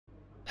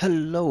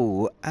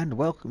Hello and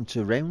welcome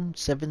to round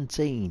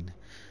 17,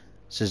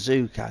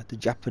 Suzuka, the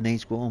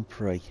Japanese Grand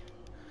Prix.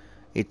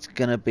 It's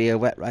gonna be a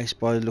wet race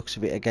by the looks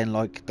of it again,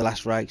 like the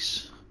last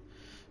race.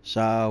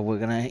 So I'm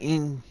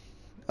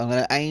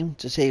gonna aim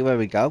to see where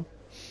we go.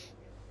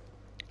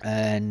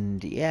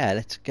 And yeah,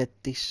 let's get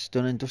this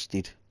done and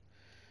dusted.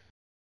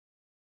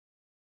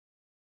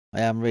 I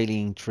am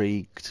really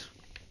intrigued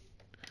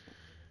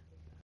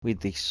with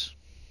this.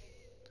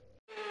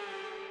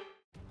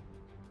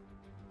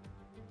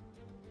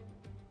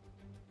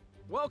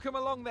 Welcome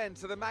along then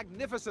to the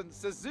magnificent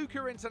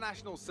Suzuka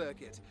International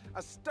Circuit,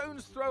 a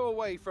stone's throw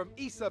away from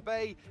Ise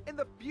Bay in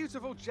the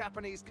beautiful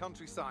Japanese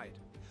countryside.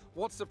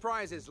 What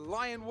surprises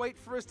lie in wait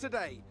for us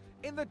today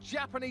in the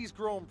Japanese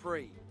Grand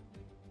Prix?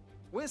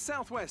 We're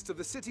southwest of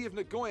the city of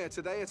Nagoya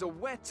today at a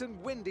wet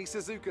and windy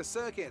Suzuka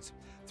circuit.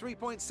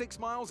 3.6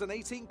 miles and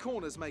 18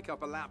 corners make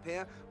up a lap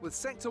here, with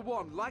Sector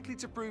 1 likely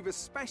to prove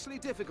especially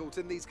difficult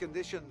in these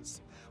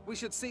conditions. We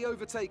should see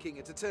overtaking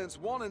into turns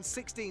 1 and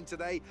 16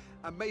 today,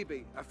 and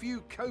maybe a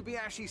few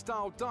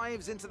Kobayashi-style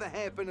dives into the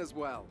hairpin as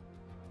well.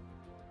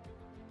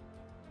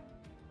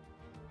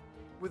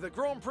 With the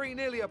Grand Prix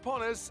nearly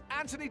upon us,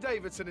 Anthony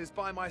Davidson is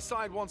by my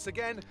side once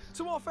again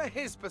to offer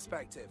his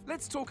perspective.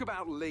 Let's talk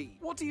about Lee.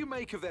 What do you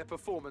make of their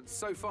performance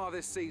so far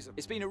this season?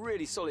 It's been a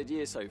really solid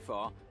year so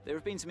far. There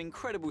have been some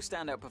incredible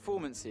standout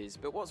performances,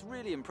 but what's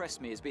really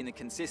impressed me has been the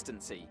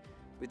consistency.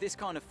 With this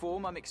kind of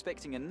form, I'm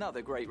expecting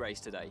another great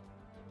race today.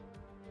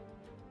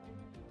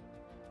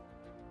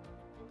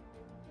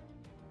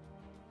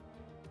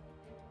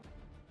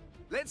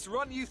 Let's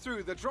run you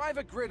through the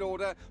driver grid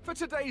order for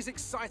today's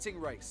exciting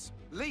race.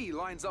 Lee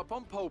lines up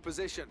on pole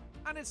position,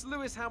 and it's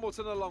Lewis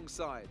Hamilton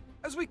alongside.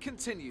 As we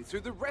continue through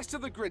the rest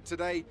of the grid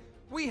today,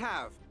 we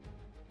have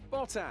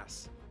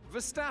Bottas,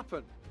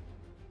 Verstappen,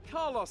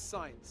 Carlos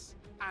Sainz,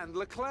 and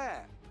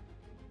Leclerc,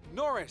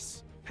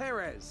 Norris,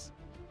 Perez,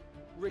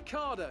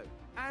 Ricciardo,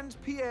 and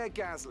Pierre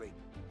Gasly,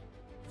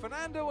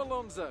 Fernando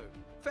Alonso,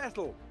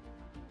 Vettel,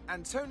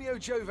 Antonio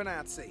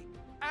Giovinazzi,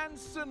 and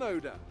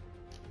Tsunoda,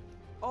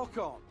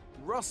 Ocon,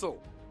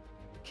 Russell,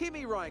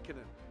 Kimi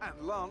Raikkonen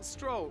and Lance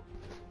Stroll,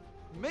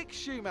 Mick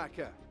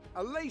Schumacher,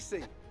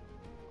 Alesi,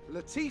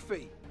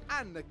 Latifi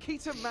and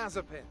Nikita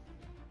Mazepin.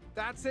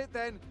 That's it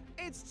then,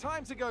 it's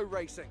time to go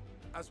racing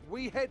as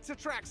we head to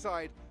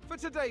trackside for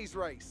today's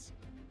race.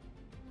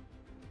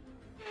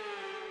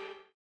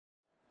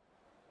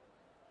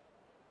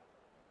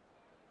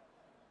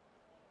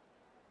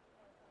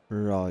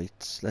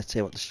 Right, let's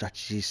see what the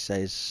strategy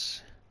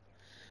says.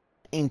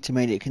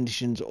 Intermediate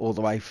conditions all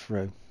the way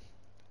through.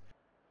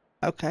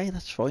 Okay,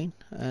 that's fine.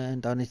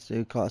 And I need to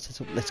do car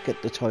setup. Let's get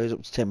the tyres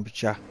up to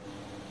temperature.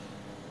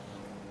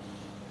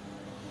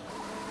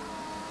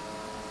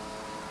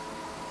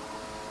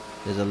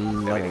 There's a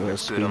lot Everything of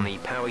looks speed. good on the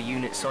power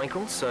unit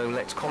cycle, so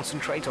let's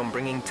concentrate on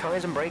bringing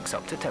tyres and brakes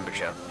up to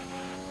temperature.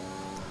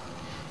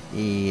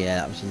 Yeah,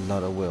 that was a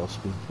lot of wheel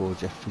spin for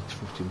Jeff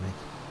interrupting me.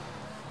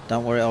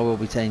 Don't worry, I will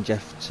be telling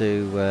Jeff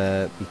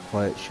to be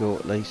quiet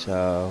shortly,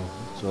 so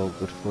it's all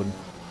good fun.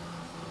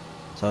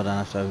 So I don't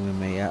have to have him with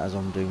me as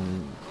I'm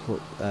doing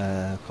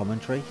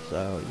commentary,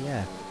 so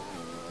yeah.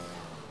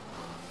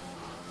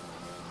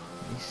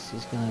 This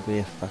is going to be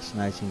a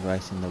fascinating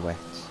race in the wet.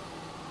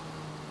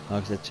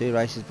 Like I said, 2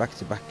 races back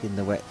to back in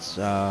the wet,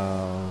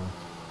 so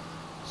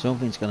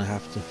something's going to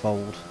have to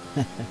fold.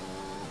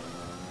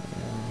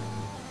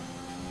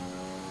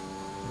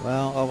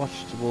 Well, I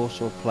watched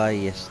Warsaw play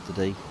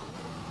yesterday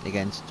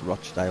against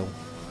Rochdale,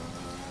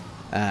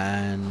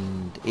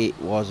 and it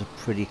was a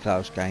pretty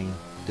close game.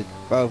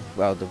 Both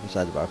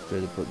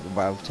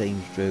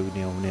teams drew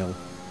 0-0.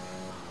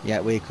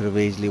 Yeah, we could have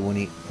easily won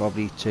it,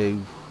 probably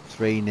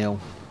 2-3-0.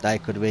 They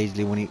could have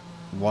easily won it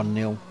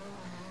 1-0.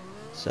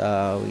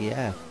 So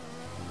yeah.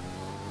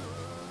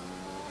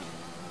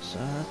 So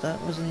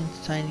that was an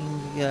entertaining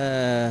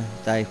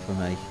day for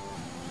me.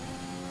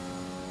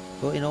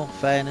 But in all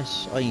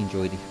fairness, I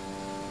enjoyed it.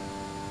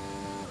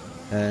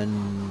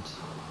 And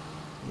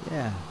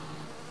yeah.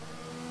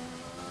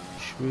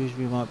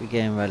 Shrewsbury might be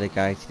getting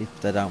relegated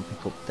if they don't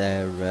pick up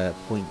their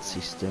point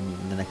system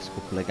in the next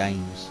couple of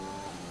games.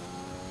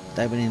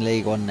 They've been in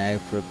League One now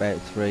for about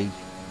 3-4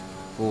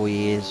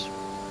 years,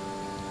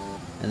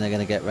 and they're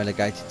going to get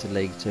relegated to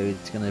League Two.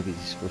 It's going to be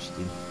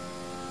disgusting.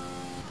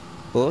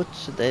 But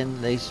then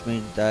at least my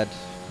dad,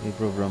 my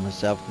brother and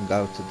myself can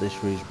go to the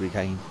Shrewsbury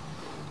game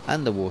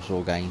and the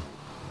Warsaw game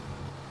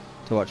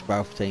to watch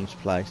both teams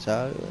play.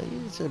 So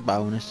it's a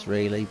bonus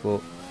really,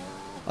 but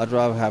I'd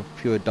rather have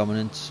pure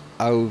dominance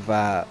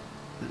over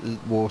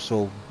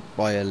Warsaw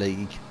by a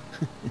league.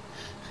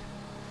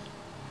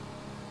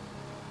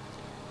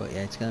 But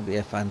yeah, it's going to be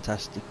a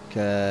fantastic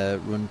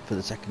run for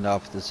the second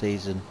half of the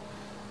season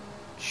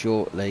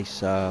shortly,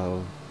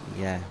 so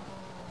yeah,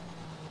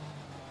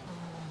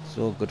 it's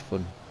all good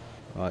fun.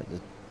 Right,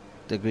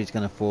 the grid's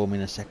going to form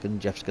in a second.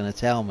 Jeff's going to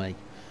tell me,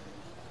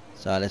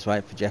 so let's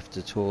wait for Jeff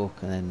to talk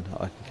and then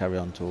I can carry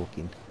on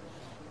talking.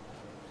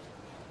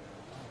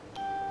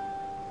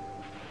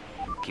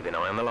 Keep an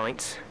eye on the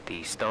lights.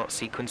 The start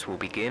sequence will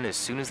begin as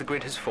soon as the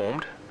grid has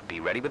formed. Be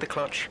ready with the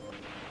clutch.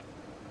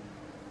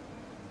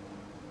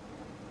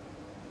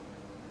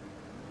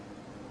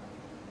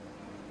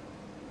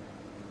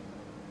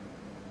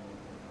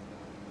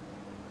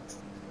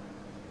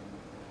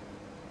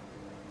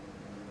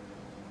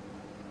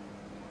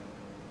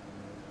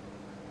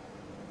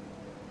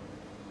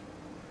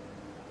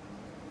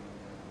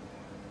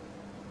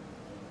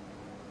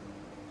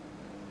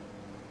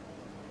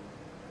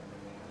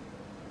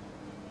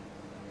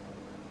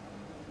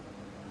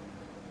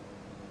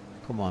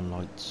 Come on,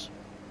 lights.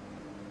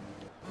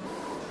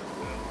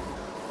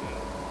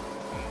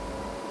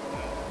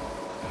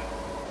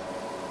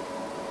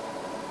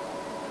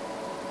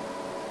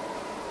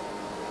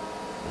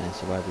 And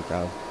so where we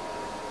go.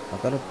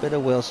 I've got a bit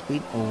of wheel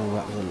spin. Oh,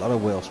 that was a lot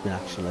of wheel spin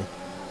actually.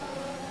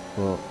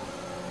 But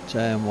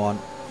turn one,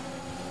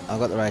 I've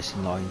got the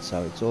racing line,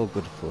 so it's all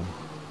good fun.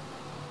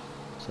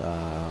 So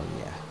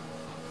yeah.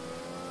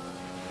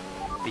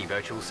 The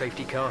virtual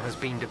safety car has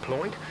been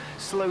deployed.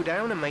 Slow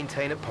down and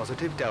maintain a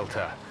positive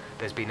delta.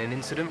 There's been an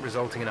incident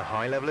resulting in a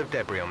high level of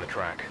debris on the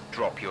track.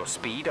 Drop your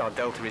speed, our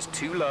delta is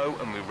too low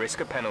and we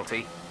risk a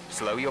penalty.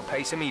 Slow your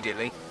pace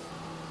immediately.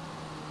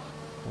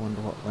 I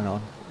wonder what went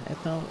on.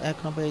 How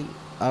can I be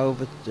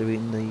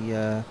overdoing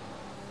the...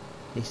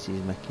 this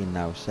is making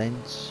no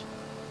sense.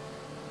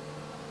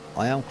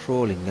 I am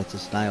crawling at a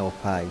snail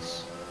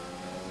pace.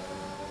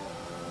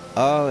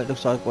 Oh, it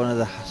looks like one of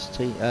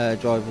the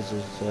drivers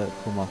has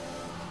come off.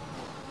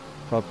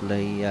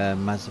 Probably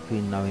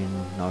Mazepin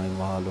knowing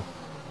my look.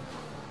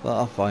 But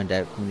I'll find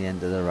out come the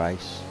end of the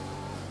race.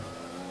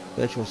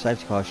 Virtual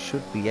safety car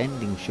should be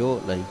ending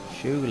shortly,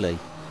 surely.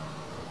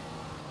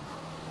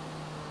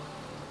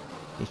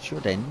 It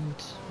should end.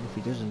 If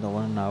it doesn't, I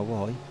want to know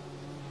why.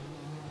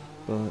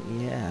 But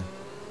yeah.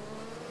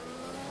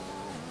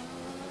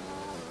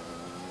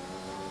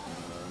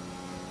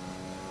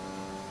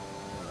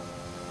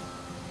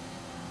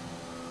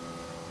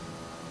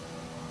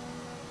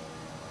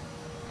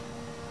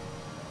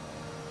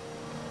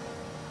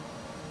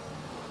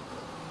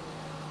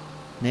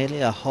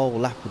 Nearly a whole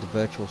lap of the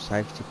virtual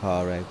safety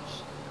car out.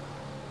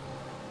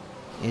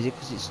 Is it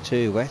because it's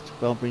too wet?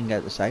 Well, bring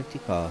out the safety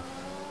car.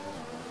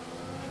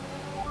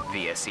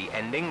 VSC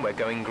ending, we're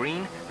going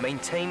green.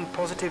 Maintain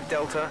positive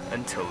delta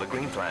until the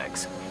green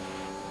flags.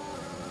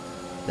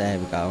 There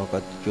we go, I've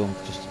got to jump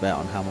just about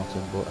on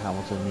Hamilton, but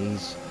Hamilton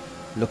is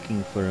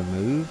looking for a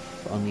move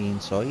on the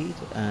inside,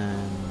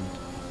 and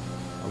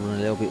I run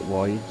a little bit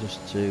wide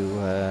just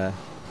to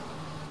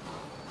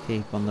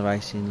keep on the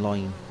racing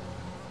line.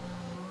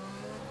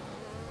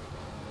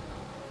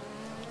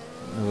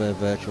 Another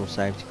virtual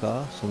safety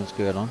car, something's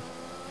going on.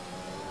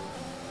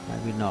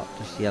 Maybe not,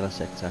 just the yellow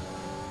sector.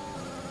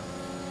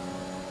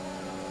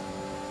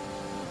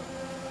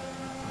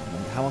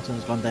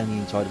 Hamilton's gone down the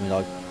inside of me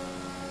like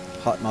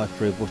hot knife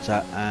through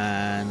butter,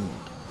 and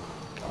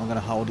I'm going to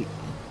hold it.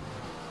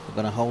 I'm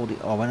going to hold it.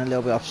 I went a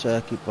little bit off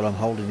circuit, but I'm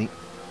holding it.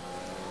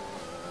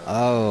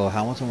 Oh,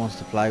 Hamilton wants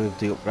to play with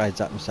the upgrades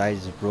that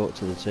Mercedes have brought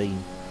to the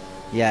team.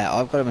 Yeah,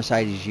 I've got a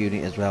Mercedes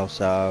unit as well,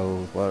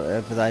 so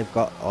whatever they've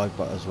got, I've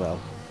got as well.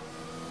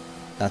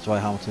 That's why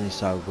Hamilton is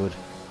so good.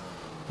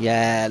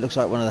 Yeah, it looks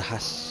like one of the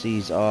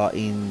Hasses are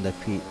in the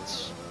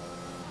pits.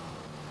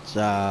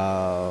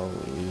 So,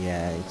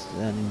 yeah, it's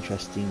an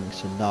interesting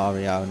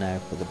scenario now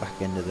for the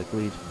back end of the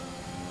grid.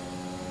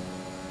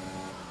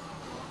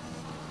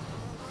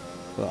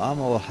 But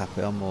I'm all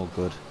happy, I'm all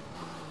good.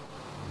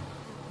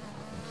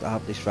 I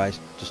hope this race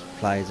just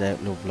plays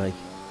out lovely.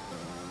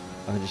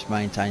 I can just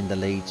maintain the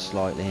lead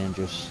slightly and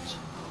just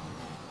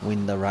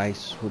win the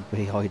race would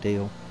be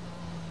ideal.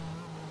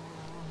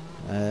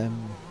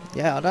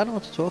 Yeah, I don't know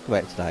what to talk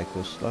about today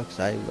because, like I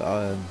say,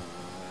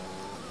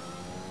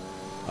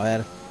 I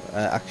had an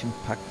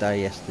action-packed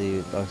day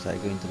yesterday, like I say,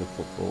 going to the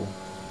football.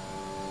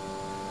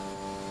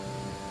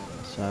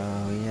 So,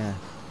 yeah.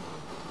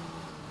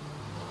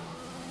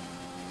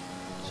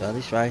 So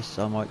this race,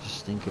 I might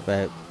just think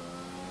about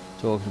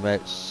talking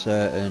about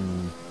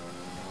certain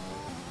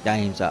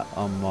games that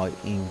I might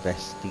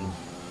invest in,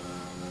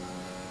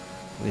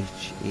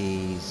 which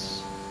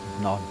is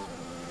none.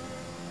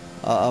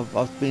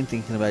 I've been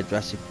thinking about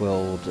Jurassic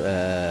World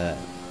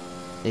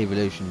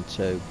Evolution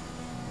 2.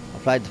 I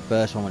played the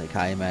first one when it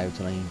came out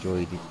and I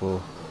enjoyed it,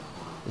 but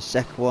the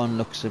second one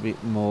looks a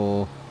bit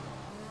more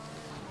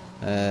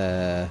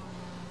I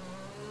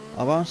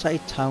won't say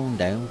toned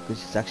down,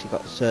 because it's actually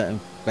got some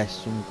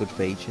good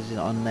features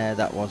on there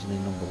that wasn't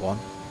in number one,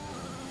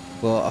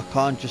 but I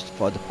can't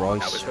justify the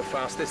price. That was the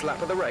fastest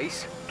lap of the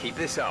race. Keep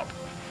this up.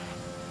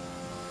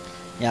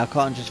 Yeah, I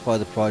can't justify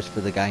the price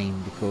for the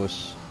game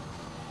because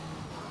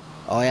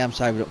I am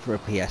saving up for a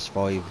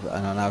PS5,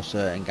 and I know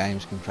certain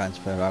games can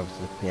transfer over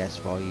to the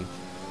PS5.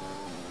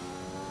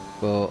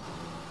 But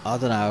I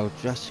don't know,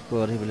 Jurassic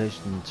World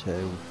Evolution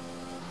 2.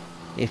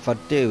 If I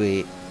do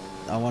it,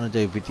 I want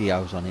to do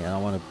videos on it, and I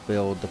want to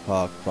build the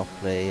park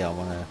properly. I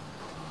want to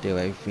do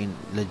everything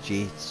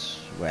legit,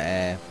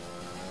 where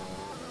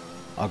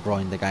I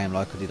grind the game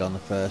like I did on the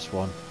first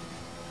one.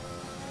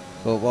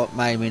 But what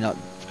made me not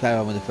carry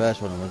on with the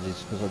first one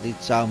was because I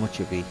did so much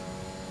of it,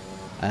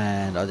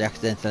 and I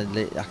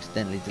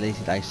accidentally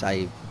deleted a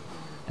save,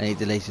 and it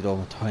deleted all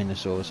my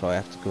dinosaurs, so I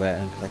have to go out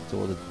and collect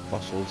all the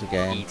fossils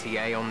again.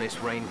 ETA on this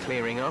rain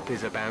clearing up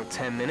is about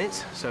 10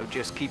 minutes, so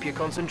just keep your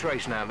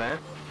concentration out there.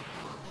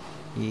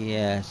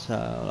 Yeah,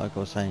 so like I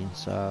was saying,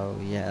 so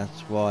yeah,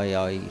 that's why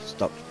I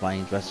stopped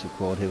playing Jurassic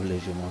World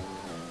Evolution 1,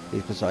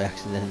 because I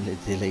accidentally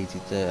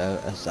deleted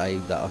a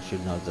save that I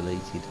shouldn't have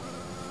deleted.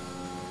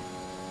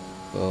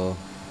 But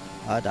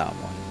I don't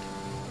mind.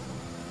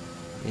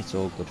 It's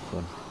all good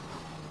fun.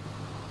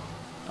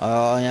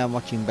 I am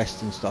watching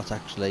Best in Slot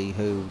actually,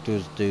 who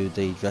does do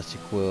the Jurassic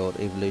World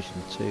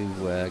Evolution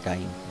 2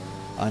 game.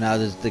 I know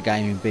there's the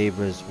Gaming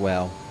Beaver as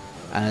well,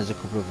 and there's a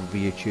couple of other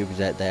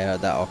YouTubers out there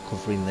that are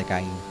covering the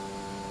game.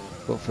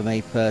 But for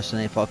me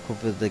personally, if I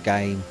cover the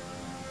game,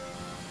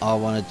 I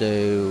want to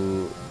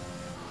do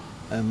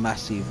a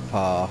massive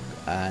park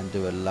and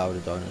do a load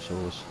of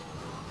dinosaurs.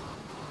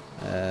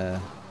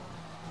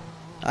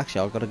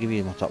 Actually, I've got to give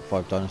you my top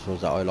 5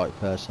 dinosaurs that I like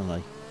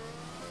personally.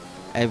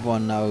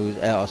 Everyone knows,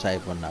 I say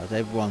everyone knows,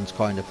 everyone's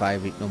kind of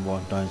favourite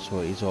 #1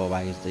 dinosaur is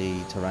always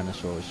the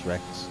Tyrannosaurus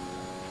Rex.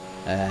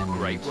 And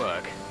Great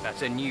work.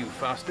 That's a new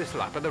fastest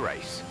lap of the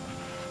race.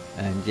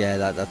 And yeah,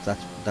 that's the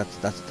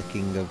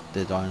king of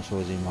the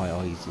dinosaurs in my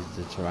eyes, is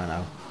the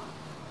Tyranno.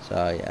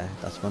 So yeah,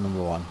 that's my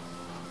 #1.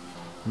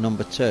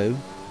 Number 2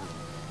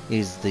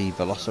 is the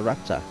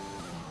Velociraptor.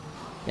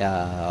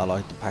 Yeah, I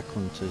like the pack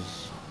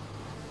hunters.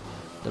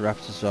 The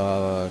raptors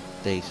are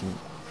decent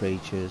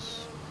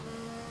creatures.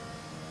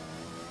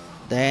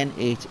 Then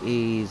it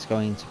is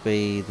going to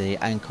be the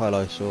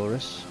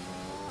Ankylosaurus,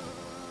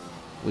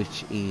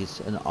 which is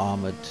an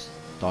armoured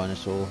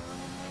dinosaur.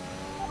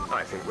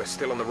 I think we're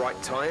still on the right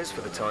tyres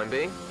for the time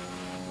being.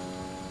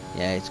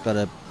 Yeah, it's got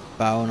a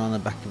bone on the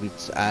back of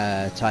its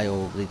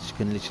tail which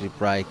can literally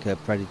break a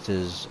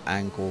predator's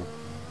ankle,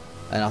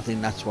 and I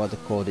think that's why they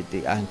called it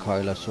the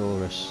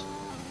Ankylosaurus.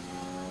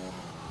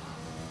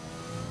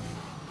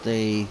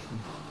 The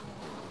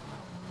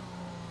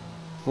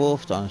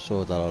 4th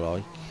dinosaur that I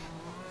like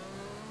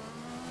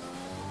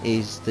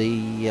is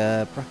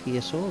the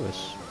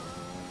Brachiosaurus,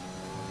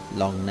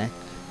 long neck.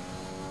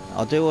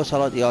 I do also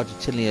like the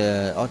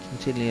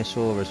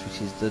Argentinosaurus,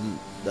 which is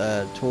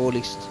the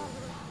tallest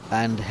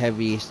and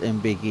heaviest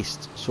and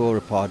biggest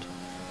sauropod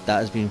that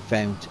has been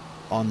found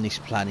on this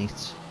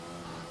planet.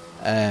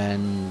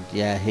 And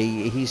yeah,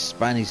 his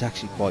span is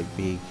actually quite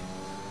big.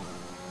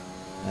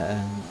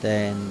 And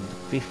then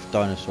the 5th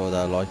dinosaur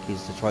that I like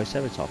is the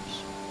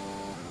Triceratops.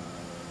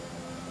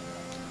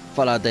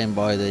 Followed then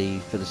by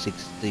for the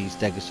 6th, the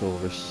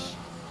Stegosaurus,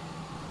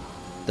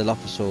 the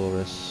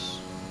Dilophosaurus.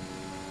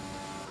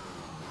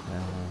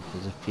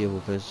 There's a few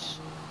others.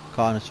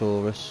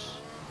 Carnotaurus,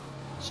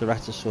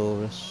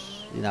 Ceratosaurus.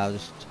 You know,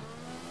 just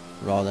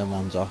roll them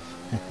ones off.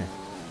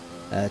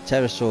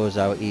 Pterosaurus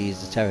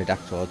is the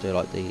pterodactyl. I do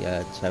like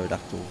the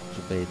pterodactyl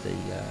to be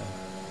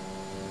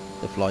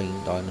the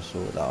flying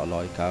dinosaur that I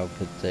like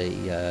over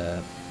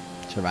the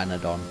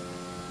Pteranodon.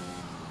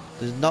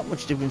 There's not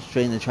much difference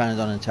between the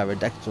Pteranodon and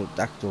pterodactyl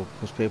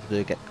because people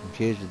do get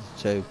confused with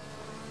the two.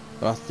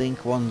 But I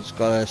think one's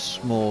got a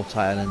small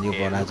tail and the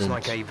other one hasn't. It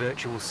looks like a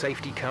virtual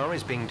safety car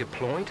is being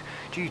deployed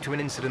due to an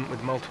incident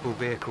with multiple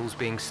vehicles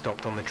being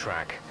stopped on the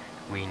track.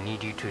 We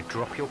need you to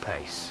drop your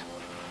pace.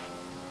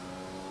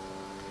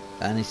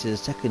 And this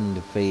is the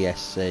 2nd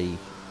VSC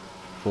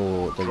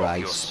for the Drop race.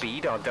 your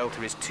speed, our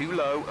delta is too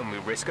low and we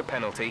risk a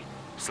penalty.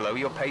 Slow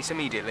your pace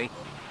immediately.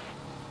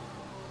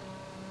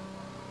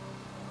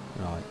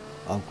 Right,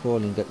 I'm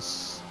crawling at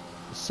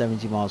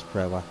 70 miles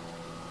per hour,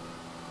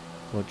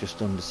 or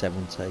just under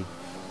 70. There's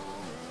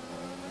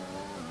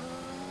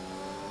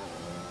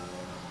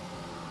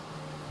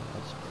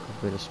a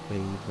bit of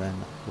speed around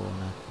that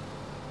corner.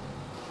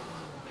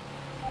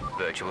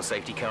 Virtual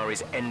safety car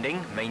is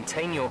ending.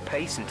 Maintain your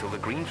pace until the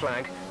green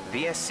flag.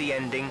 VSC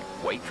ending.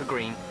 Wait for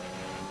green.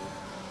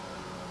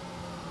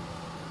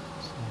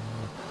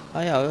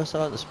 Oh yeah, I also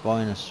like the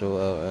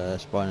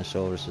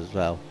Spinosaurus as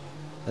well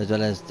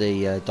as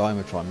the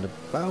Dimetron.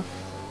 They've both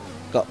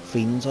got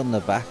fins on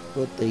the back,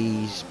 but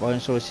the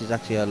Spinosaurus is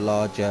actually a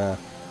larger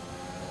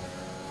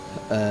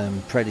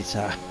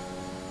predator,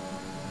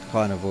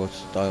 carnivore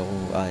style.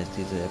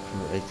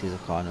 It is a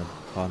kind of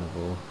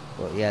carnivore.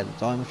 But yeah, the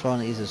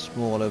Dimetron is a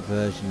smaller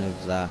version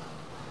of that,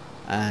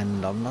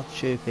 and I'm not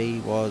sure if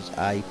he was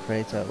a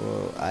predator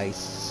or a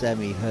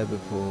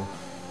semi-herbivore.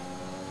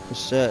 For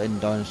certain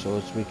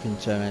dinosaurs we can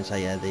turn around and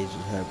say, yeah, these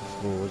were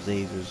herbivores,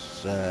 these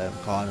was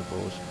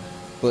carnivores.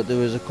 But there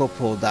was a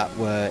couple that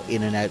were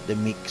in and out the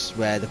mix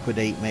where they could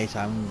eat meat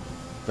and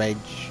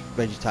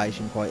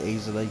vegetation quite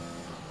easily,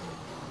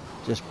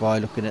 just by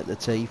looking at the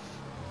teeth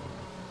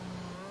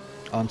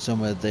on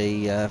some of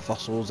the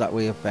fossils that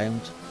we have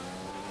found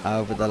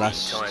over the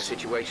last... The tyre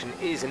situation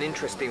is an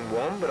interesting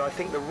one, but I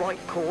think the right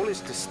call is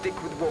to stick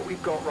with what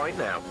we've got right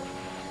now.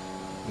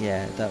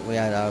 Yeah, that we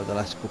had over the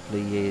last couple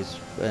of years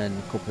and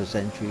a couple of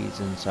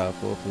centuries and so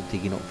forth with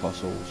digging up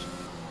fossils.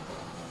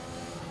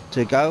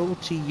 To go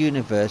to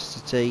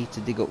university to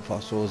dig up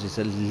fossils is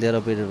a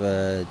little bit of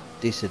a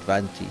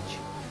disadvantage,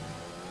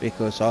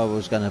 because I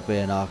was going to be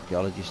an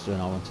archaeologist when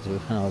I wanted to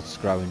when I was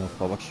growing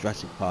up. I watched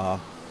Jurassic Park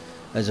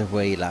as a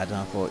wee lad, and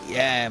I thought,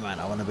 yeah, man,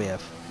 I want to be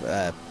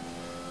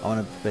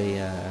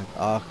an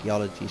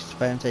archaeologist.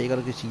 Found out you got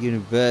to go to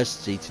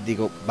university to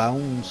dig up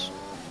bones.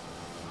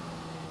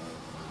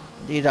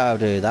 You don't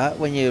do that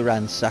when you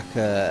ransack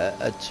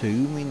a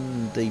tomb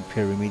in the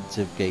pyramids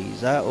of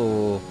Giza,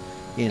 or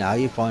you know,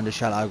 you find a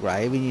shallow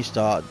grave and you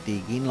start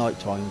digging like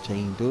Time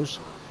Team does.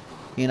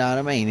 You know what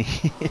I mean?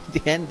 At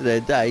the end of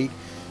the day,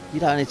 you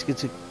don't need to go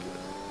to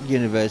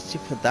university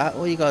for that.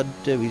 All you got to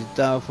do is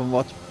know from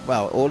what.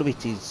 Well, all of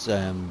it is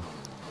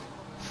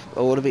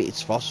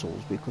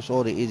fossils, because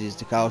all it is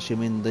the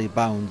calcium in the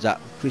bones that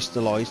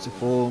crystallise to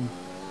form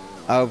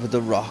over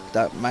the rock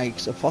that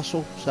makes a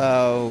fossil.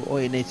 So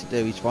all you need to do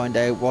is find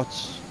out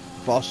what's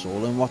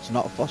fossil and what's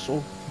not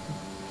fossil.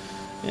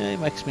 Yeah, it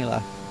makes me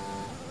laugh.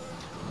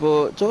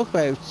 But talk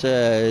about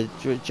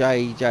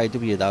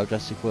JW though,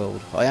 Jurassic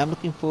World. I am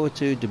looking forward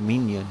to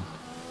Dominion,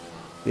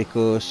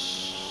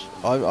 because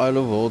I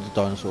love all the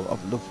dinosaurs.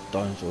 I've loved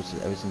dinosaurs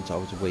ever since I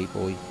was a wee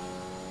boy.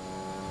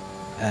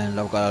 And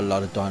I've got a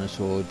lot of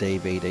dinosaur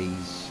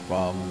DVDs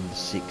from the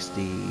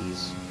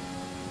 60s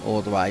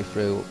all the way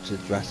through up to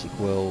Jurassic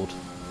World.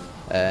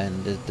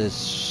 And there's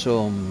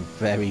some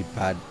very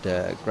bad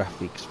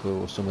graphics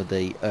for some of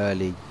the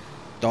early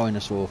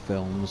dinosaur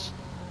films.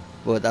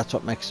 But that's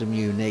what makes them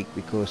unique,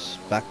 because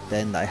back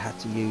then they had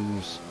to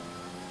use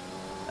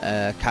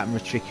camera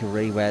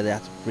trickery where they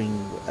had to bring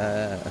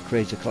a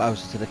creature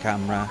closer to the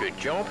camera. Good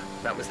job.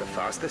 That was the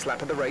fastest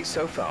lap of the race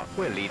so far.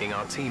 We're leading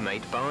our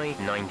teammate by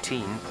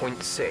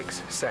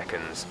 19.6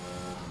 seconds.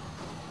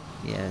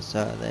 Yeah,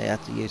 so they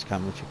had to use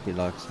camera trickery,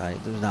 like I say.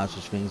 There was no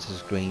such things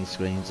as green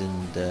screens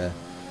and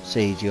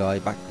CGI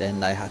back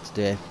then. They had to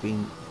do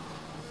everything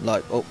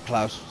like up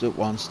close at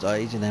one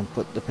stage and then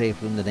put the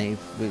people underneath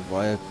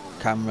via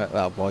camera,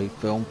 well, by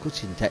film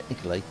cutting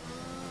technically.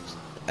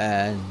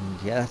 And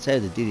yeah, that's how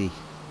they did it.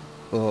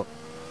 But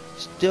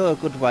still a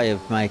good way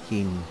of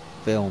making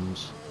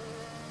films.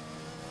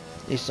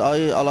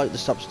 I like the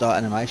stop-start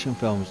animation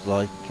films,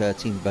 like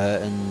Tim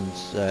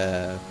Burton's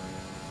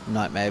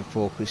Nightmare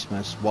Before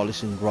Christmas,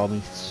 Wallace and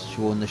Gromit,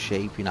 Shaun the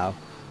Sheep, you know.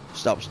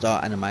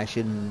 Stop-start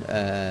animation,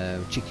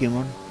 Chicken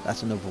Run,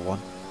 that's another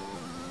one.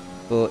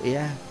 But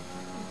yeah,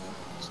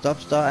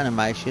 stop-start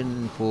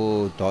animation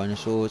for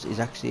dinosaurs is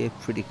actually a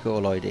pretty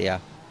cool idea,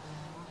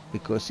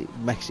 because it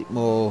makes it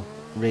more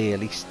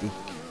realistic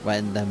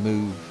when they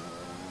move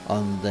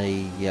on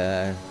the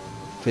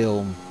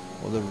film,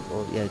 or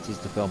yeah, it is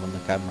the film on the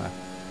camera.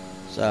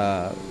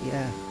 So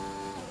yeah,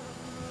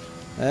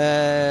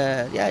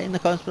 yeah. In the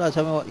comments below,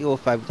 tell me what your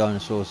favourite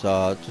dinosaurs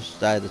are. Just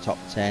say the top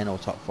 10 or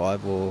top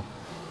 5 or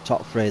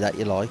top 3 that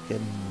you like,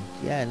 and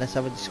yeah, let's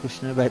have a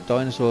discussion about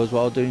dinosaurs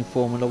while doing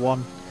Formula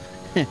 1.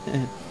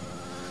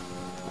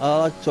 I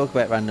like to talk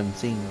about random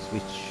things,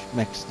 which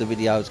makes the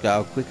videos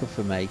go quicker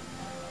for me.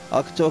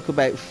 I could talk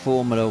about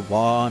Formula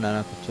 1 and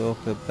I could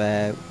talk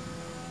about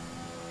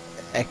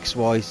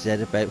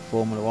XYZ about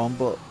Formula 1,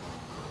 but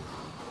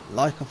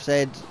like I've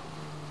said,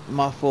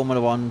 my Formula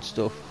 1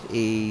 stuff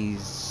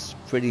is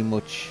pretty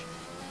much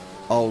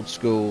old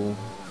school.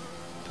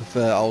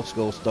 Prefer old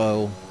school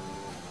style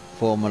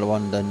Formula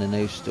 1 than the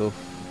new stuff.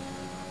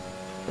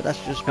 But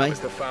that's just me. That was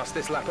the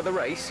fastest lap of the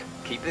race.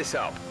 Keep this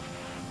up.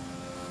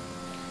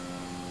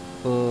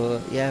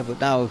 Yeah,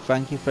 but now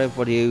thank you for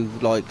everybody who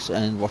likes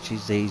and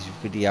watches these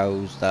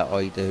videos that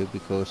I do,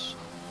 because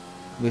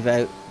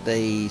without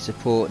the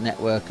support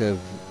network of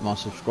my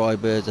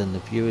subscribers and the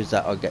viewers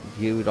that I get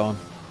viewed on,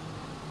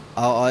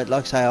 I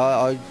like I say,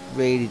 I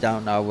really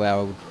don't know where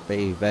I would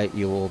be without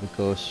you all,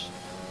 because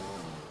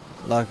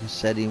like I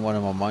said in one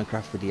of my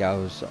Minecraft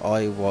videos,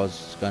 I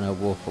was going to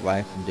walk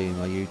away from doing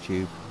my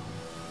YouTube,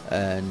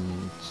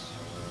 and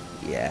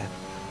yeah.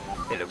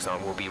 It looks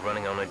like we'll be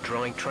running on a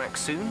dry track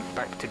soon.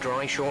 Back to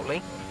dry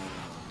shortly.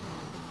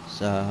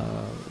 So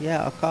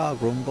yeah, I can't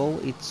grumble.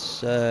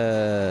 It's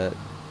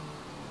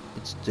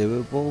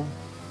doable.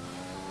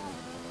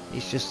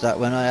 It's just that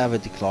when I have a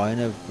decline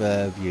of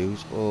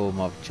views, or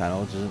my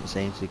channel doesn't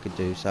seem to could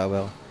do so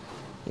well,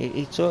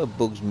 it sort of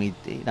bugs me.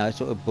 You know, it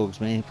sort of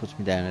bugs me and puts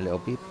me down a little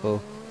bit.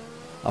 But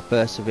I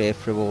persevere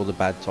through all the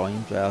bad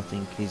times where I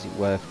think, is it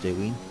worth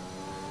doing?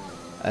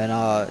 And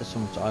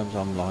sometimes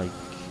I'm like,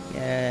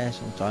 yeah,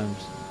 sometimes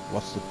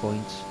what's the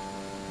point?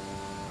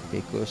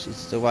 Because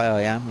it's the way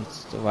I am,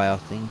 it's the way I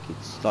think.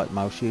 It's like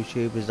most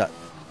YouTubers that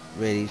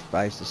really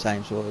face the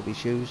same sort of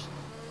issues.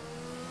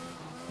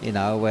 You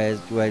know, where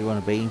do you want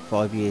to be in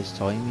 5 years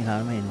time, you know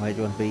what I mean? Where do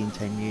you want to be in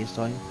 10 years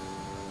time?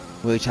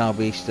 Will your channel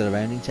be still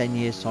around in 10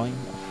 years time?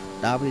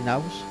 Nobody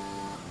knows.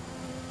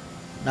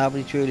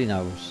 Nobody truly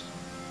knows.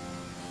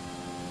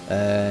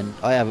 And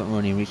I haven't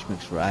run in Rich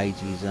Mix for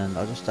ages, and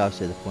I just don't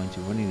see the point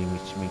of running in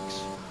Rich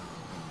Mix.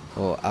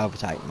 Or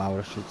Overtake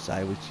Mode, I should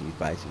say, which is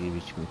basically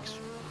Rich Mix.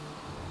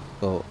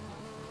 But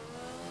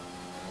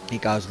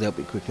it goes a little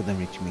bit quicker than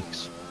Rich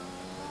Mix.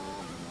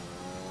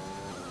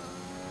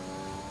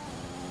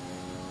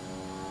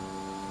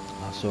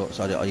 So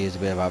I use a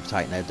bit of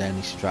overtake now down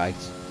this straight.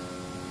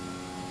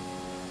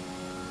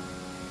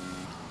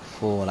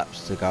 4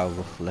 laps to go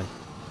roughly.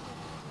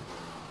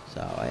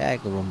 So I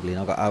had the rumbling.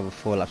 I got over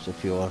 4 laps of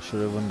fuel. I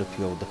should have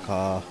underfueled the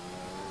car,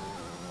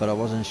 but I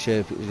wasn't sure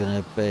if it was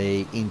going to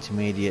be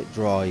intermediate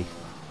dry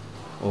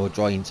or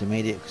dry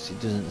intermediate, because it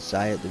doesn't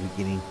say at the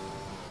beginning.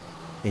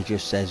 It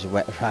just says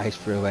wet race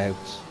throughout.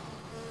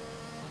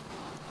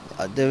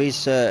 There is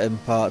certain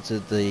parts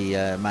of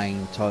the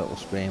main title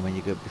screen when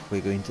you go before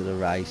you go into the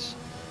race.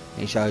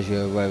 It shows you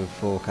a weather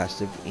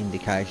forecast of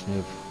indication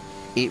of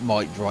it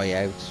might dry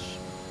out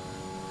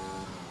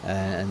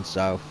and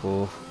so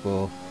forth,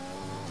 but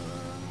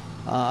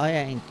I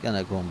ain't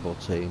gonna grumble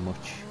too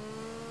much.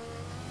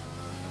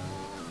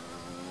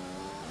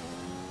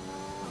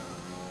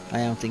 I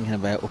am thinking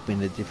about upping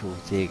the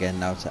difficulty again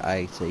now to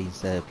 80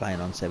 instead of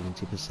playing on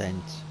 70%.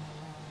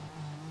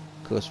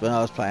 Because when I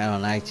was playing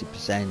on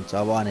 80%,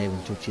 I wasn't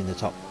even touching the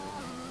top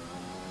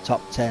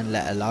 10,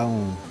 let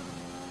alone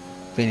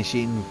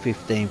finishing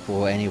 15th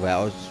or anywhere.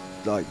 I was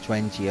like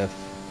 20th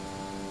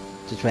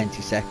to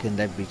 22nd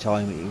every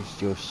time. It was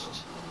just,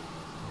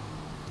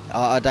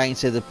 I don't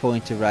see the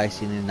point of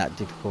racing in that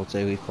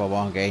difficulty if I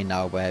won't get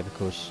nowhere,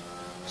 because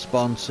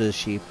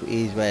sponsorship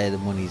is where the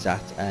money's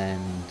at,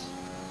 and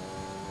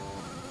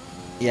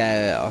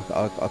yeah,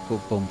 I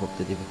could bump up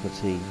the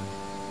difficulty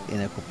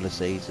in a couple of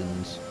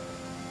seasons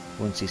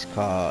once this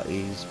car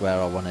is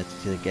where I wanted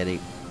to get it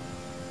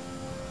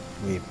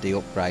with the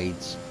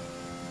upgrades.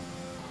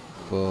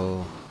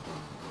 But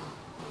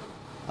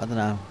I don't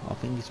know, I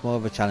think it's more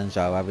of a challenge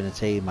though, having a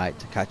teammate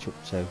to catch up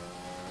to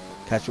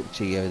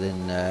you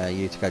than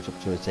you to catch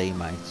up to a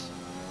teammate.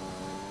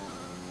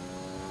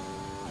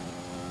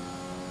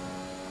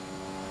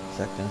 Is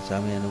that going to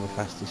tell me another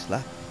fastest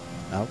lap?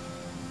 No.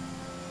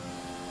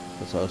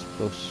 That's us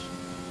plus.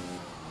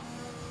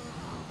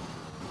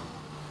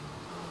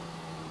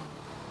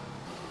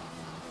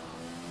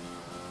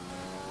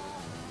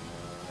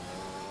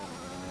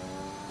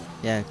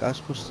 Yeah,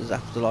 Ghostbusters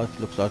Afterlife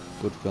looks like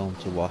a good film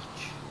to watch.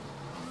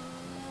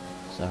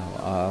 So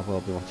I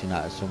will be watching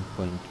that at some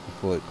point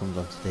before it comes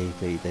onto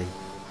DVD.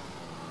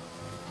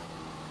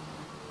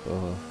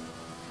 But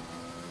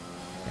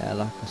yeah,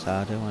 like I said,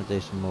 I do want to do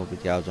some more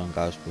videos on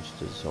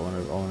Ghostbusters.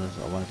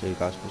 I want to do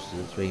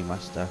Ghostbusters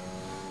Remaster.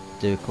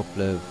 Do a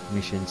couple of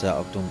missions that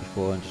I've done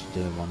before and just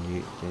do them on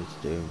YouTube,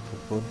 just do them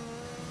for fun.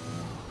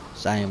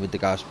 Same with the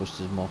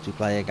Ghostbusters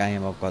multiplayer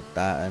game, I've got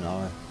that, and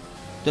I've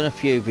done a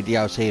few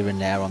videos here and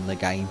there on the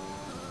game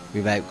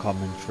without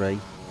commentary.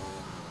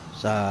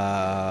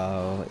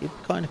 So it'd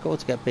be kind of cool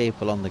to get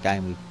people on the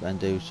game and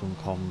do some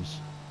comms.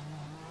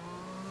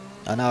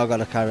 I know I've got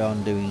to carry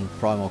on doing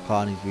Primal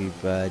Carnage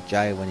with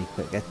Jay when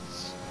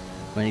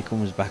he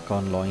comes back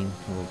online,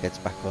 or gets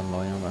back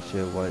online. I'm not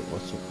sure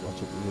what's up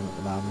with him at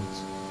the moment.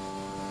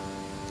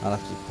 I'll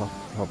have to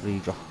probably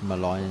drop him a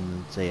line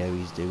and see how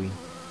he's doing,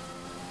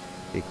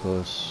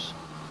 because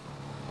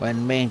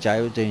when me and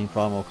Jay were doing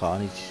Primal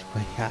Carnage,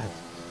 we had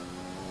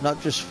not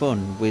just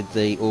fun with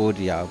the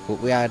audio, but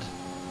we had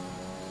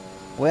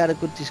a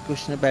good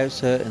discussion about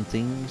certain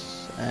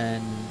things,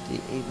 and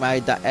it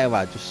made that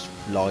hour just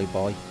fly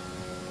by,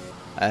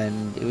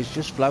 and it was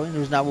just flowing.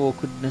 There was no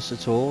awkwardness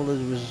at all.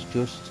 It was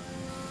just,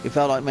 it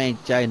felt like me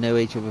and Jay knew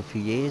each other for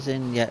years,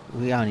 and yet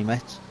we only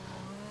met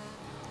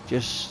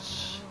just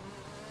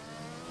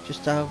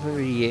over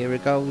a year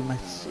ago. We met.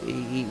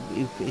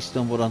 He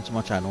stumbled onto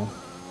my channel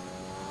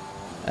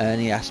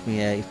and he asked me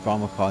if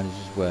Primal Carnage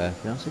was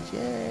worth it, and I said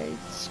yeah,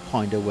 it's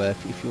kind of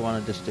worth it if you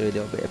want to just do a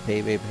little bit of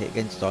PvP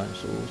against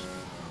dinosaurs.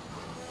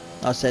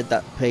 I said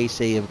that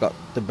PC have got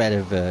the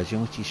better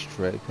version, which is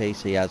true.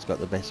 PC has got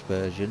the best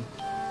version,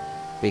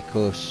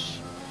 because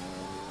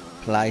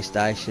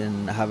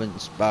PlayStation haven't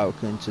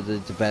spoken to the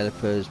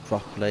developers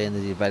properly, and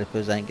the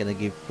developers ain't going to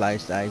give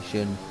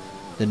PlayStation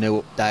the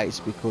new updates,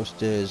 because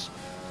there's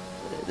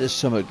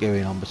something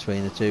going on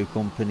between the two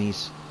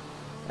companies.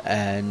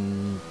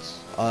 And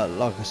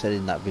like I said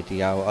in that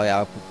video, I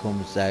hope it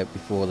comes out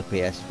before the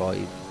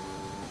PS5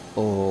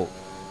 or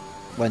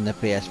when the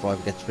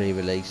PS5 gets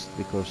re-released,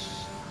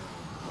 because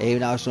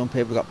even though some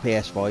people got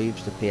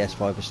PS5s, the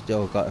PS5 has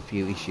still got a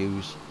few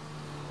issues,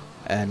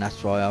 and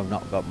that's why I've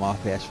not got my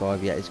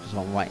PS5 yet. It's because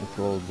I'm waiting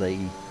for all the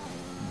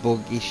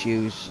bug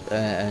issues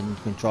and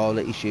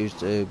controller issues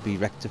to be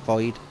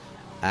rectified,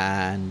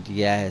 and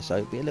yeah, so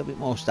it'll be a little bit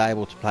more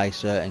stable to play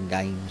certain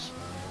games.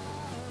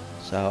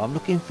 So I'm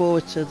looking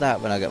forward to that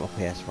when I get my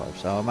PS5.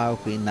 So I'm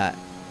hoping that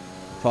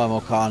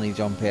Primal Carnage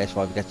on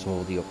PS5 gets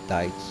all the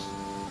updates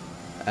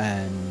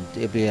and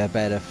it'll be a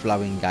better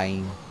flowing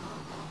game,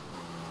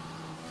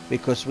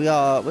 because we're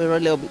a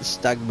little bit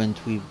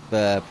stagnant with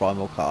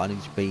Primal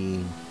Carnage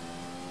being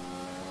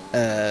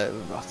I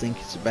think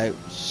it's about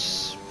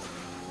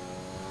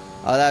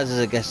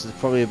I guess it's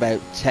probably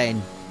about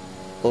 10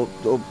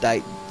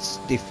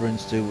 updates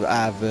difference to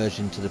our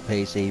version to the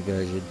PC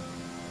version,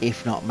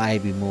 if not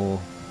maybe more.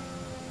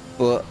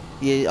 But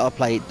yeah, I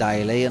play it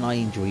daily and I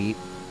enjoy it.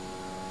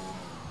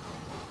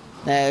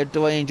 Now,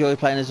 do I enjoy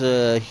playing as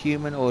a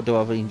human or do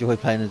I enjoy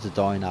playing as a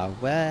dino?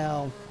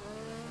 Well,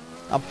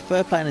 I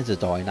prefer playing as a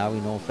dino,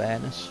 in all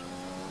fairness.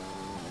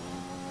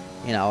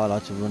 You know, I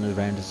like to run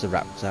around as a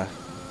Raptor.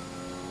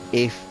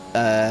 If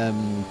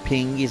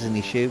ping is an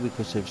issue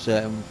because of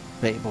certain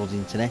people's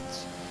internet,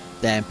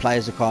 then play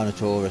as a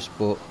Carnotaurus,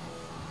 but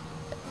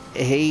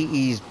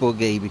he is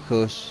buggy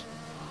because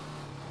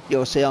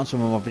you'll see on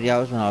some of my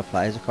videos when I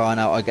play as a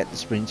Carno, I get the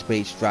sprint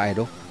speed straight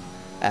up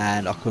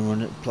and I can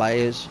run at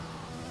players,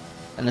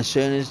 and as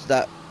soon as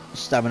that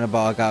stamina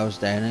bar goes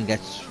down and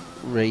gets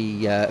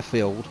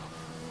refilled,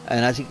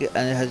 and as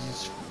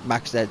it's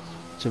maxed out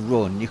to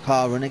run, you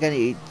can't run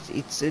again.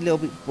 It's a little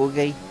bit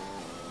buggy.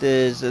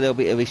 There's a little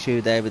bit of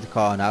issue there with the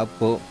Carno,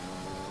 but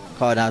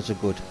Carnos are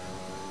good.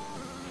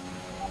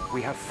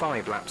 We have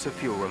 5 laps of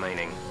fuel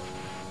remaining.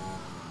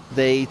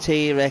 The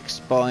T-Rex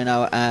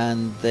Bino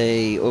and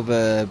the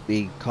other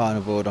big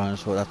carnivore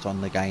dinosaur that's on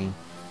the game,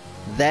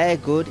 they're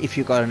good if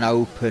you've got an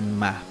open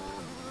map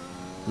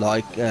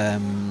like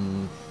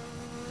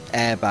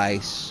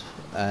Airbase,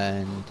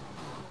 and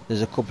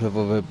there's a couple of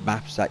other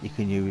maps that you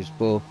can use,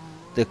 but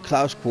the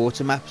close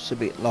quarter maps a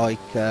bit like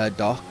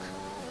Dock,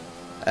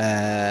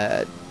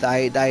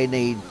 they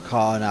need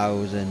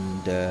Carnos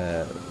and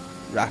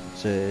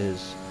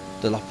Raptors,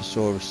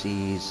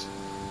 Dilophosaurus,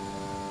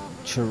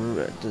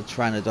 the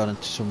Pteranodon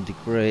to some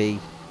degree.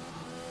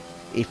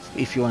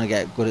 If you want to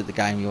get good at the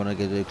game, you want to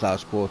go to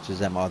close quarters,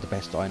 them are the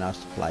best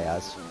dinos to play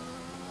as.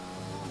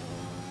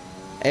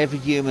 Every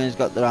human's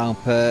got their own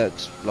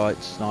perks,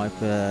 like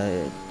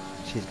Sniper,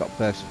 she's got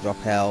perks to drop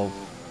health,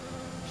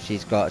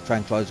 she's got a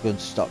tranquilizer gun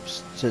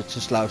to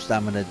slow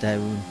stamina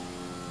down.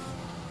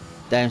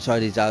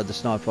 Downside is the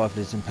sniper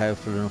rifle isn't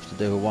powerful enough to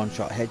do a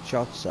one-shot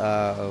headshot,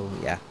 so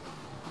yeah.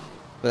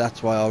 But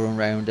that's why I run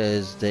around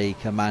as the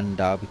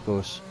Commando,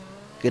 because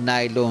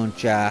grenade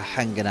launcher,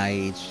 hand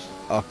grenades,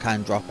 I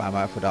can drop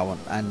ammo if I don't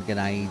want hand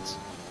grenades,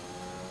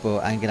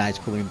 but hand grenades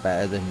come in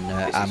better than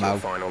This ammo.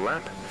 is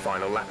your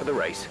final lap of the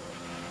race.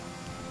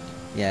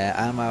 Yeah,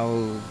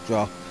 ammo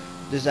drop.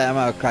 There's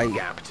ammo crate.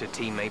 Gap to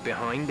teammate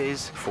behind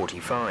is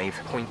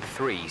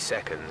 45.3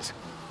 seconds.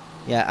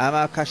 Yeah,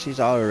 ammo caches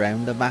are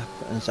around the map,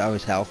 and so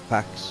is health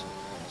packs.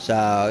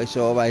 So it's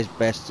always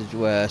best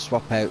to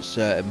swap out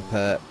certain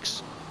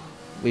perks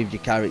with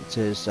your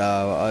characters. So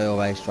I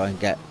always try and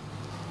get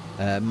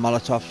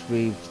Molotovs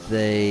with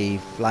the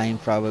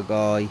flamethrower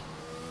guy,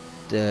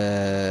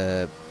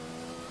 the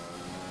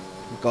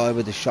guy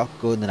with the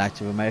shotgun, the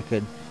Native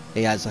American,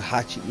 he has a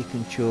hatchet you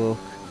can chuck.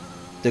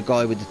 The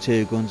guy with the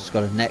 2 guns has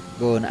got a net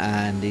gun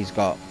and he's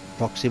got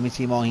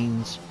proximity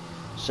mines.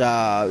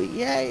 So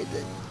yeah,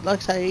 like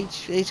I say,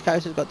 each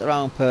character's got their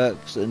own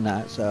perks and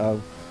that, so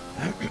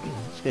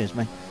excuse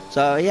me.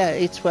 So yeah,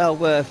 it's well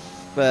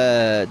worth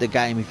the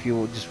game if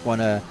you just want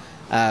to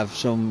have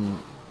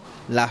some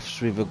laughs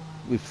with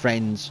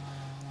friends.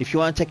 If you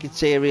want to take it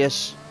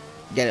serious,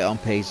 get it on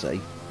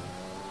PC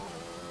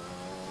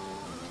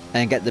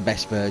and get the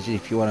best version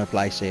if you want to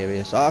play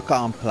serious. I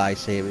can't play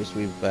serious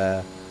with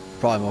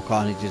Primal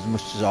Carnage as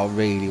much as I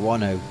really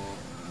want to.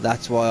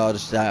 That's why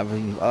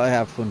I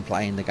have fun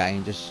playing the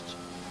game just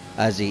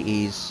as it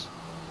is.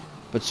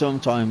 But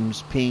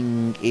sometimes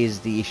ping is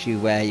the issue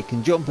where you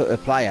can jump at a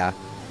player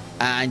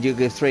and you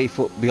go 3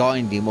 foot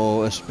behind him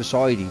or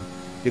beside him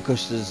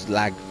because there's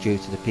lag due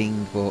to the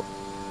ping, but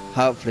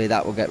hopefully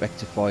that will get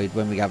rectified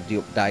when we have the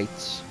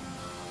updates,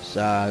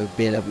 so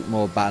be a little bit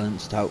more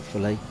balanced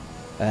hopefully,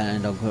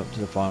 and I'll go up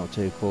to the final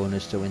 2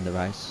 corners to win the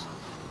race.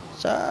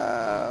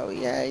 So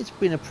yeah, it's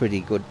been a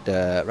pretty good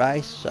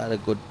race. I had a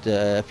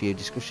good few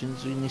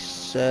discussions in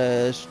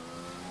this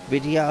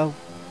video,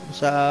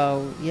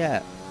 so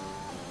yeah,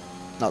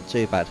 not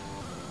too bad.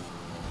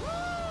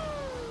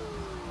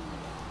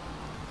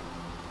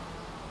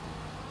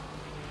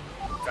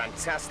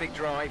 Fantastic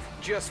drive,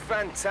 just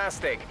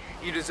fantastic.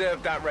 You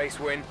deserved that race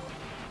win.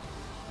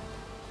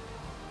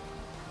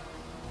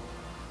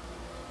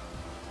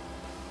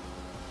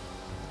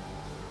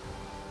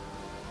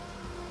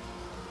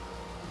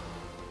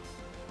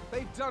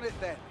 They've done it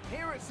then,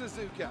 here at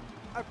Suzuka.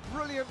 A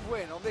brilliant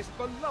win on this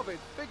beloved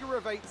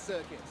figure-of-8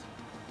 circuit.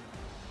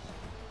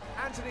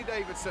 Anthony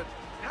Davidson,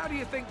 how do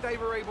you think they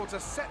were able to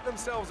set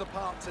themselves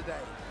apart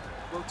today?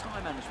 Well,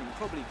 time management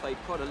probably played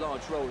quite a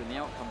large role in the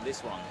outcome of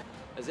this one.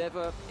 As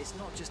ever, it's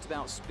not just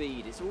about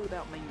speed, it's all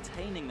about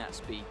maintaining that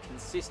speed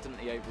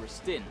consistently over a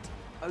stint,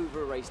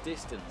 over a race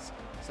distance.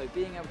 So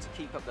being able to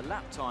keep up the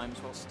lap times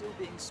while still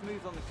being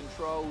smooth on the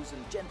controls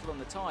and gentle on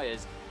the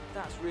tyres,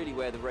 that's really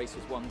where the race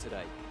was won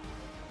today.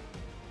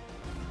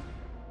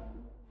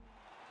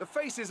 The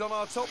faces on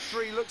our top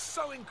 3 look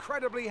so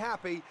incredibly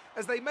happy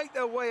as they make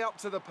their way up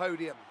to the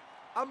podium.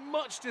 A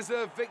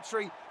much-deserved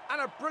victory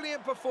and a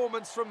brilliant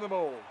performance from them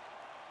all.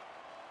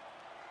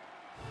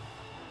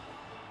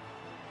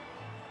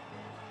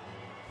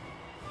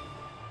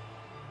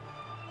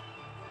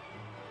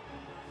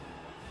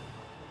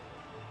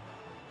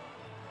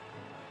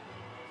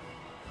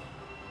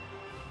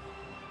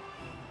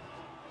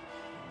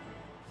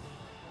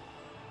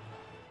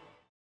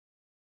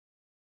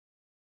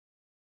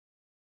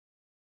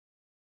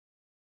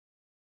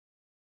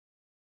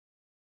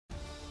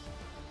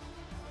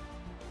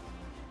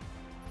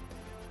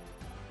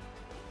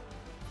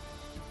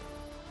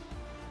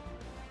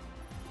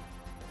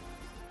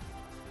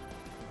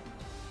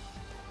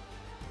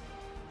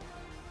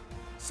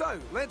 So,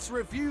 let's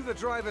review the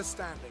driver's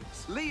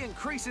standings. Lee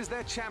increases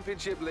their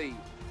championship lead.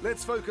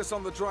 Let's focus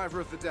on the driver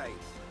of the day.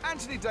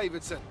 Anthony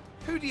Davidson,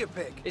 who do you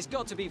pick? It's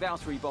got to be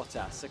Valtteri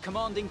Bottas, a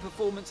commanding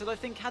performance that I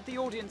think had the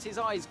audience's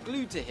eyes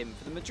glued to him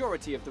for the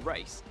majority of the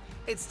race.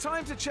 It's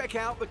time to check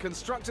out the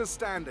constructors'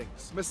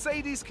 standings.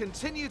 Mercedes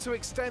continue to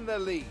extend their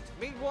lead.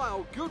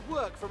 Meanwhile, good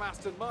work from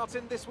Aston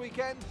Martin this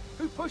weekend,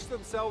 who pushed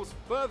themselves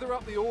further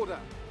up the order.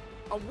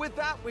 And with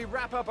that, we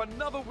wrap up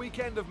another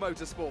weekend of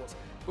motorsport.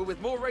 But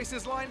with more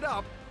races lined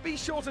up, be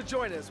sure to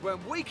join us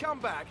when we come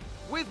back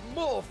with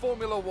more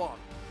Formula One.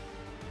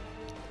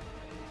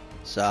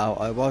 So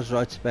I was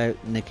right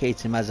about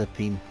Nikita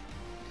Mazepin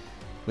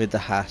with the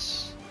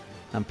Haas,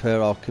 and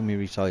Per Alchemy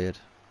retired.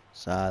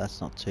 So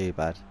that's not too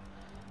bad.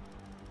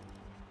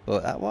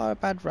 But that was a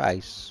bad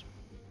race.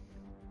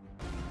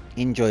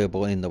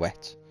 Enjoyable in the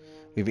wet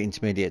with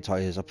intermediate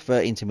tyres. I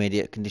prefer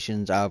intermediate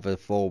conditions over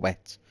full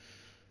wet.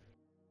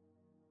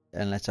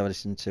 And let's have a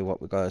listen to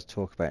what we've got to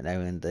talk about now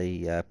in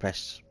the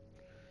press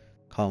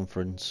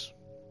conference.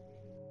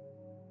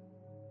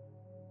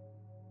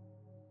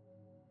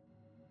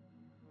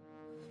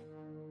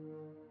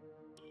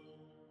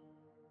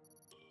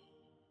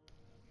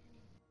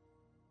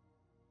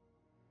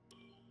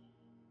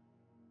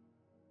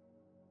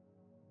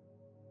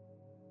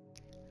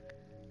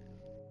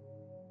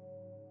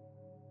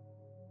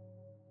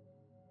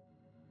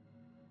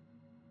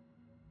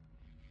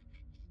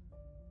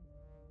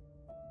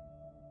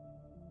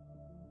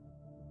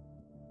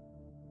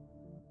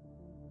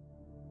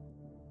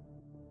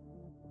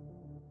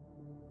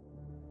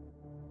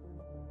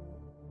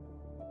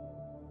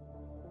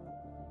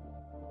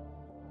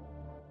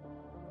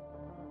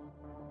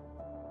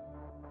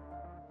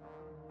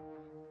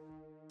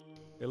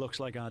 It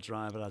looks like our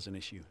driver has an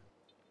issue.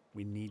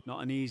 We need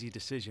not an easy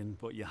decision,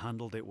 but you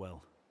handled it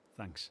well.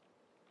 Thanks.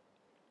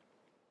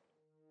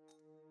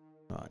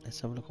 Right,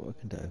 let's have a look what we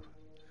can do.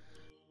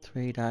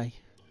 3 day,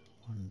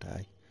 1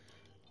 day,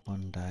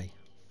 1 day,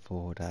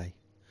 4 day.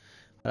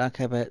 I don't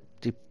care about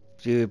the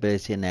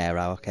durability and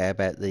aero. I care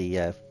about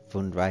the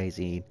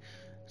fundraising,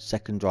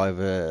 second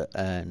driver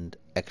and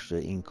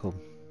extra income.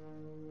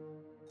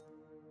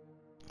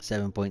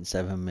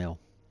 7.7 mil.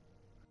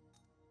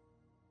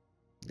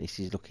 This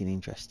is looking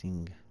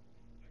interesting.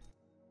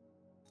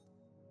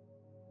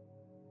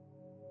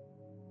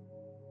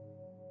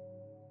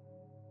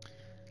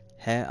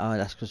 Here, oh,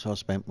 that's because I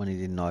spent money,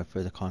 didn't I,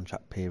 for the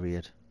contract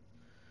period.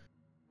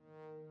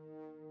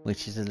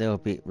 Which is a little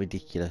bit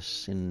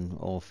ridiculous in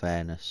all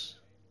fairness.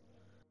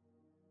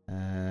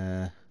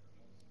 Badge.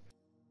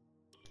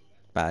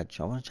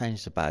 I want to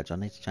change the badge. I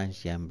need to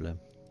change the emblem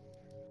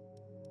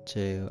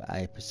to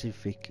a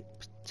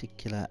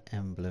particular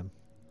emblem.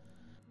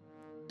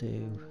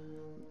 Do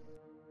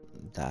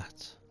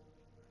that.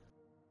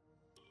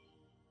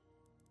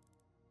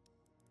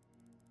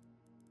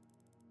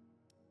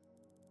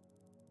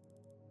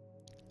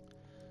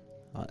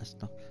 Right, let's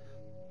knock.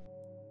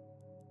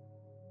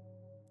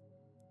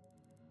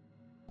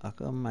 I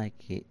can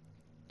make it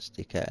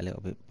stick out a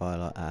little bit by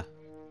like that.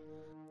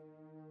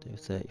 Do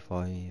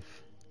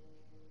 35.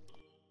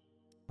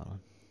 Hold on.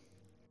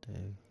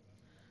 Do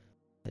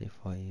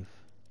 35.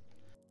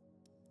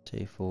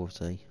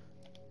 240.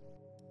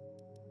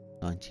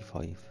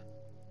 95.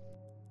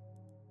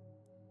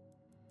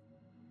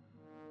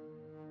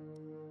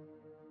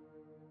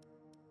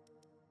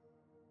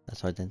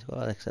 That's identical,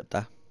 I'll accept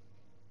that.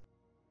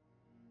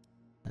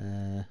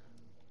 Hold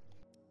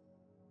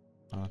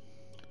on.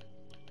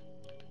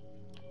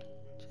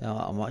 So you know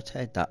what, I might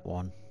take that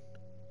one.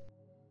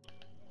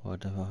 Or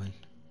do I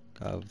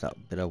go with that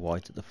bit of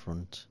white at the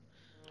front?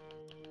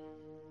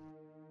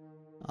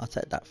 I'll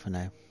take that for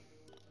now.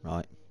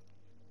 Right.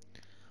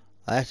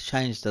 I have to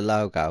change the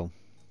logo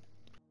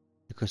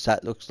because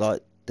that looks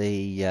like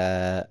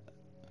the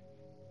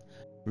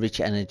Rich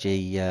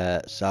Energy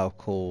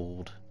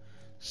so-called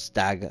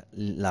Stag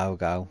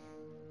logo.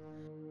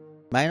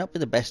 May not be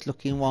the best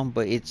looking one,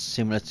 but it's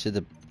similar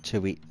to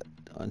it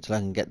until I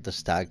can get the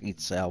Stag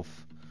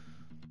itself.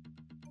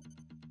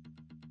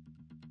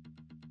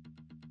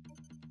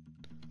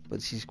 But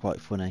this is quite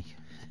funny.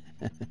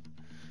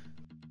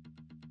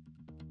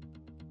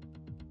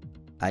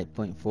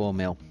 8.4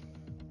 mil.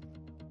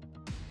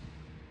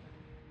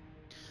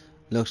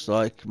 Looks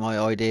like my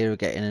idea of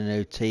getting a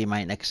new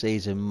teammate next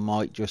season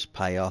might just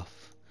pay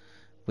off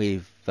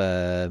with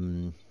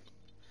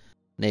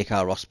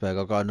Nico Rosberg.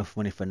 I've got enough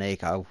money for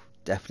Nico.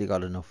 Definitely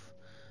got enough.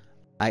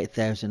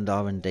 8,000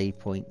 R&D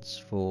points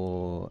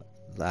for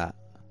that.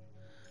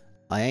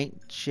 I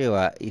ain't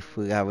sure if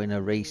we're having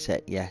a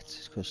reset yet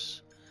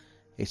because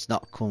it's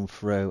not come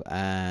through,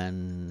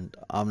 and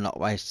I'm not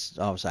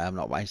wasting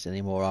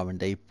any more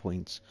R&D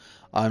points.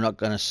 I'm not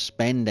going to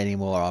spend any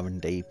more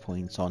R&D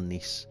points on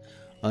this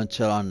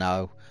until I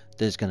know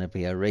there's going to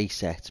be a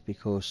reset,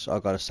 because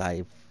I've got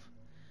to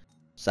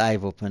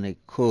save up, and it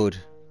could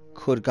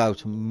go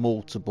to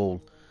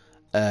multiple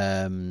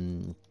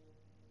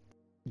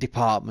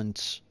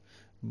departments.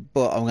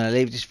 But I'm going to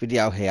leave this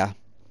video here.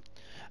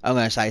 I'm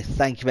going to say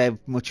thank you very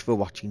much for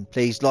watching.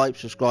 Please like,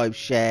 subscribe,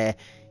 share,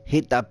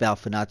 hit that bell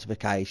for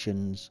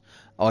notifications,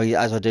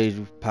 as I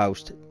do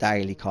post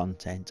daily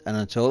content. And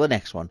until the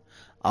next one,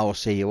 I will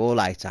see you all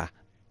later.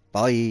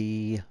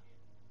 Bye.